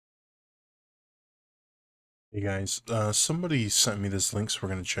Hey guys, somebody sent me this link, so we're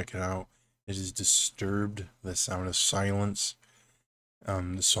gonna check it out. It is Disturbed, The Sound of Silence.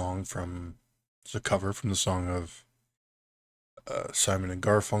 The song from, it's a cover from the song of Simon and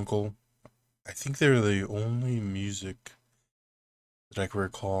Garfunkel. I think they're the only music that I can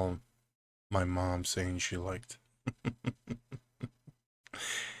recall my mom saying she liked.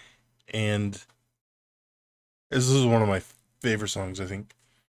 And this is one of my favorite songs, I think,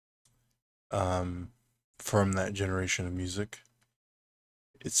 from that generation of music.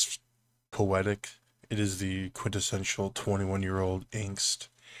 It's poetic. It is the quintessential 21-year-old angst,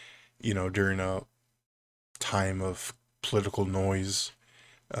 during a time of political noise,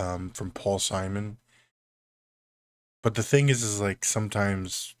 from Paul Simon. But the thing is like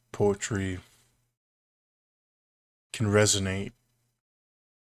sometimes poetry can resonate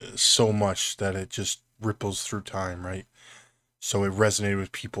so much that it just ripples through time, right? So it resonated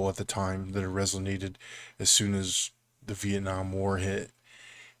with people at the time, then it resonated as soon as the Vietnam War hit,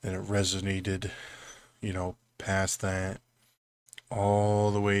 and it resonated, past that all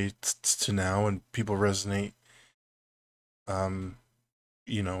the way to now, and people resonate, um,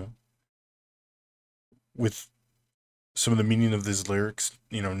 you know, with some of the meaning of these lyrics,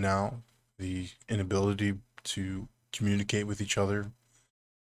 now, the inability to communicate with each other,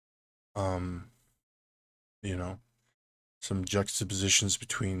 um, you know, some juxtapositions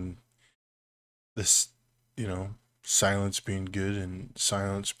between this, you know, silence being good and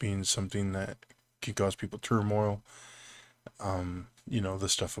silence being something that can cause people turmoil. The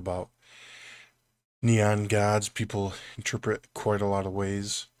stuff about neon gods, people interpret quite a lot of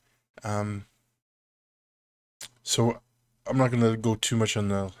ways. Um, so I'm not gonna go too much on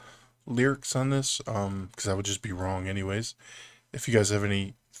the lyrics on this, because I would just be wrong anyways. If you guys have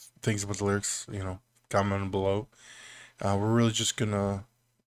any things about the lyrics, comment below. We're really just gonna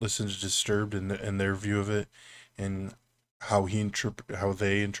listen to Disturbed and their view of it, and how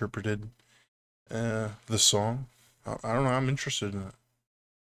they interpreted the song. I don't know. I'm interested in it.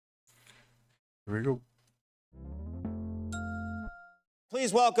 Here we go.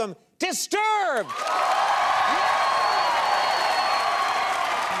 Please welcome Disturbed!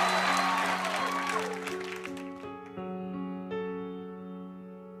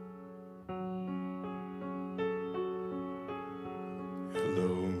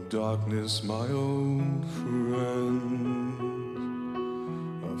 Hello, darkness, my old friend.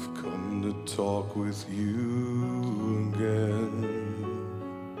 I've come to talk with you again,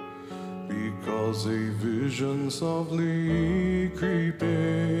 because a vision softly creeping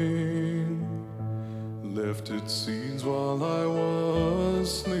left its seeds while I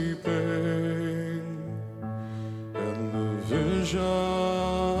was sleeping, and the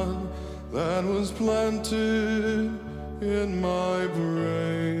vision that was planted in my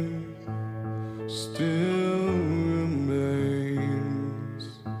brain still remains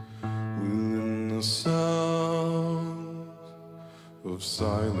within the sound of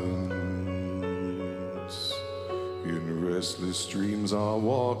silence. In restless dreams I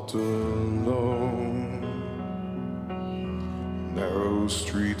walked alone, narrow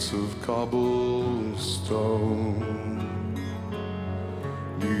streets of cobblestone,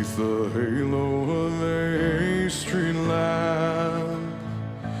 neath the halo of a street lamp,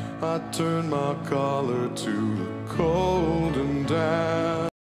 I turned my collar to the cold and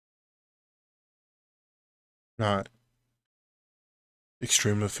damp. Not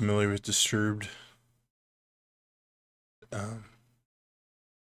extremely familiar with Disturbed.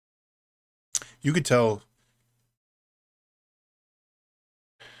 You could tell.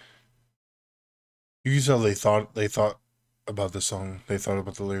 You could tell they thought about the song. They thought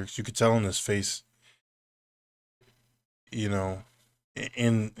about the lyrics. You could tell in his face, you know,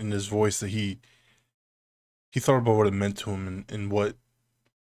 in his voice that he thought about what it meant to him, and what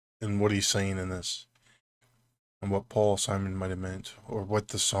he's saying in this, and what Paul Simon might have meant, or what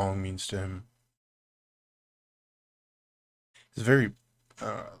the song means to him. It's very,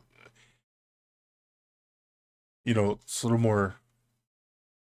 uh, it's a little more.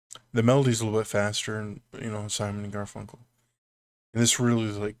 The melody's a little bit faster, and Simon and Garfunkel. And this really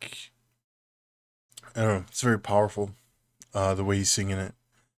is like, I don't know. It's very powerful. The way he's singing it,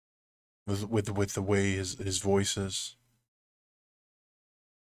 with the way his voice is,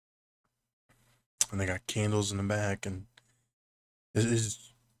 and they got candles in the back, and it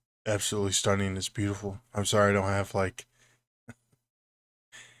is absolutely stunning. It's beautiful. I'm sorry I don't have like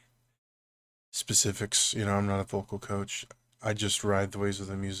specifics. I'm not a vocal coach. I just ride the waves of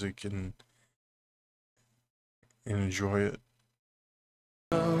the music and enjoy it.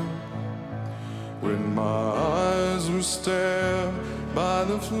 When my eyes were stared by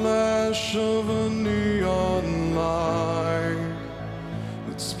the flash of a neon light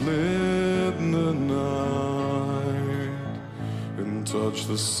that split the night and touched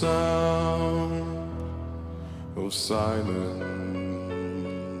the sound of silence.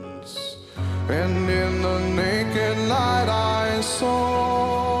 And in the naked light I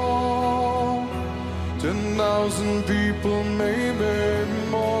saw 10,000 people, maybe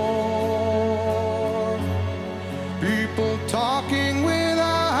more. People talking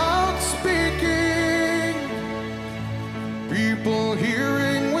without speaking. People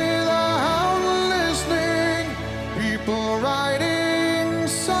hearing without listening. People writing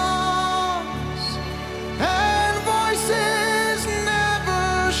songs and voices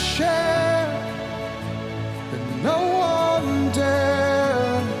never shared. And no one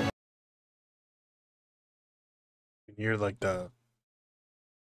dared. You hear like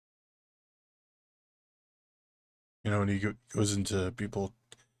when he goes into people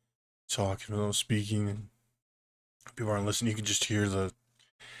talking without speaking and people aren't listening, you can just hear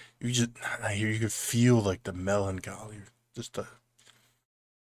you can feel like the melancholy, just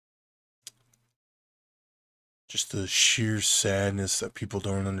the sheer sadness that people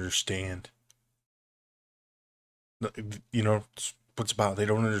don't understand. It's what's about. They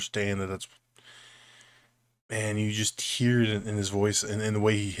don't understand that's. Man, you just hear it in his voice and in the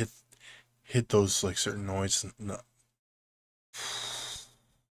way he hit those like certain notes. No.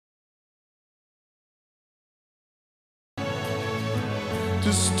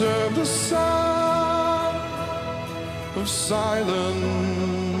 Disturb the sound of silence.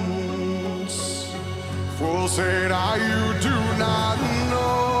 Fools say that you do not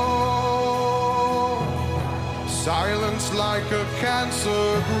know. Silence like a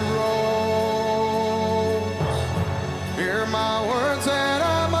cancer grows. Hear my words and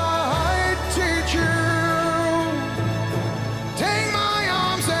I might teach you. Take my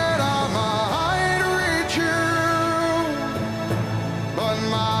arms and I might reach you. But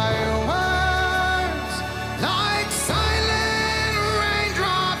my words, like silent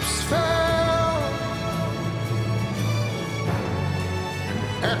raindrops, fell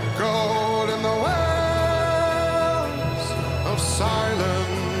and echoed in the wells of silence.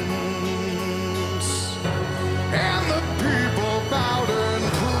 And the people bowed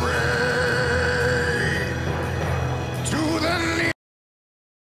and prayed to the knee.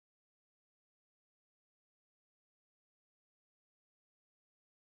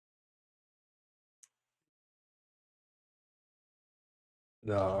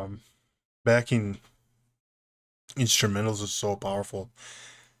 Backing instrumentals is so powerful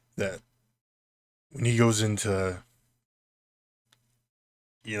that when he goes into,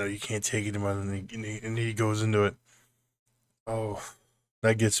 you can't take it anymore, and he goes into it. Oh,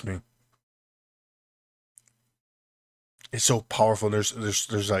 that gets me. It's so powerful. There's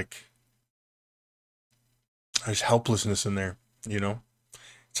helplessness in there.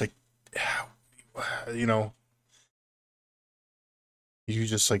 It's like, you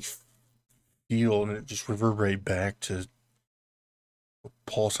just like feel, and it just reverberate back to what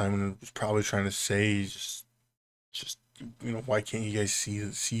Paul Simon was probably trying to say. Just why can't you guys see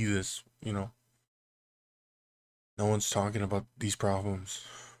this? No one's talking about these problems.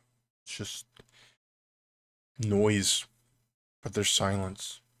 It's just noise, but there's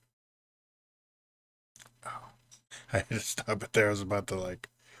silence. Oh, I had to stop it there. I was about to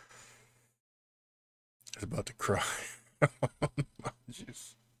cry.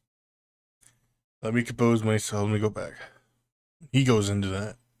 Jeez. Let me compose myself. Let me go back. He goes into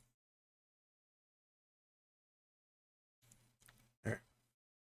that. There.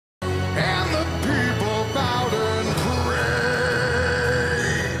 And the people bowed and prayed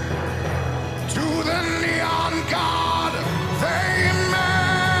to the neon god they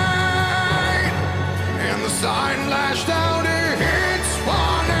made. And the sign lashed out its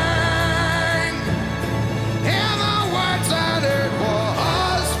warning. And the words that it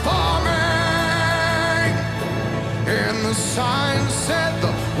was forming. And the sign said the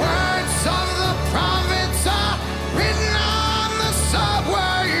words of the prophets are written on the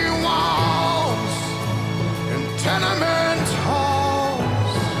subway walls and tenement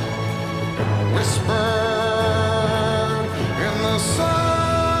halls, and whispered in the sound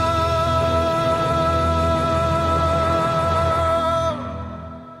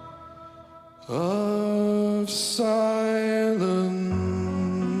of silence.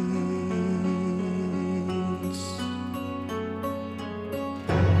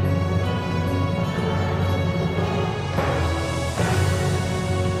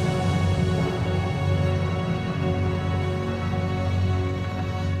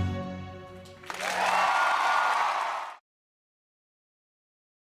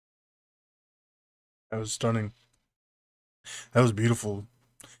 That was stunning. That was beautiful.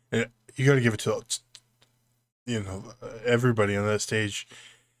 And you got to give it to everybody on that stage.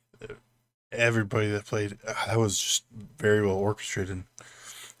 Everybody that played, that was just very well orchestrated,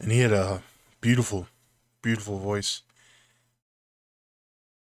 and he had a beautiful, beautiful voice.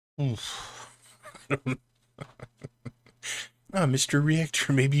 Oof. Mr.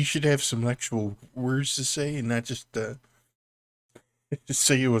 Reactor, maybe you should have some actual words to say and not just just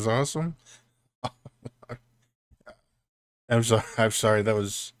say it was awesome. I'm sorry. I'm sorry. That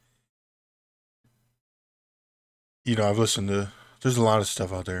was, I've listened to. There's a lot of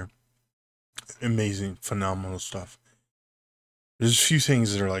stuff out there. Amazing, phenomenal stuff. There's a few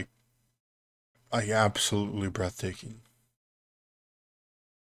things that are like absolutely breathtaking,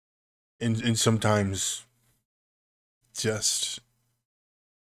 and sometimes just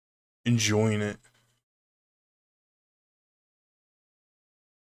enjoying it.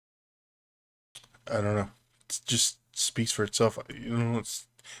 I don't know. It just speaks for itself. It's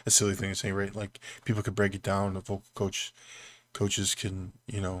a silly thing to say, right? Like people could break it down. The vocal coaches can,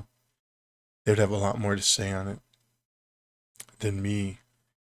 they'd have a lot more to say on it than me.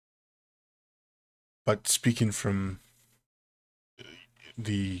 But speaking from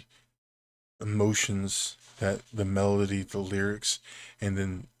the emotions that the melody, the lyrics, and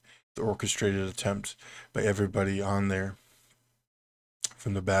then the orchestrated attempt by everybody on there,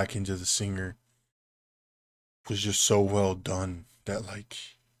 from the back into the singer, was just so well done that, like,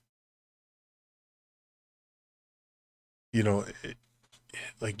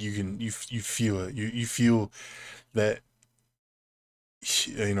 like you feel it. You feel that,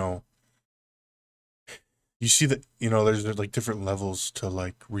 you know you see that, there's like different levels to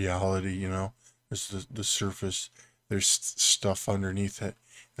like reality. There's the surface, there's stuff underneath it,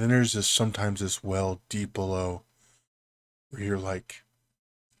 and then there's sometimes this well deep below where you're like,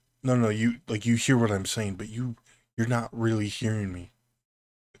 no, you hear what I'm saying, but you're not really hearing me.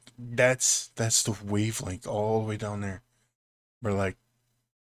 That's the wavelength all the way down there, where like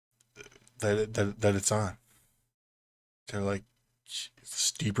that it's on. They're like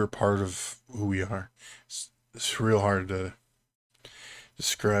this deeper part of who we are. It's real hard to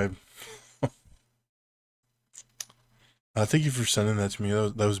describe. Thank you for sending that to me.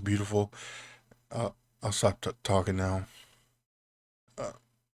 That was beautiful. I'll stop talking now.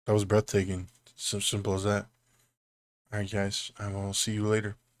 That was breathtaking. So simple as that. All right, guys. I will see you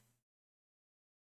later.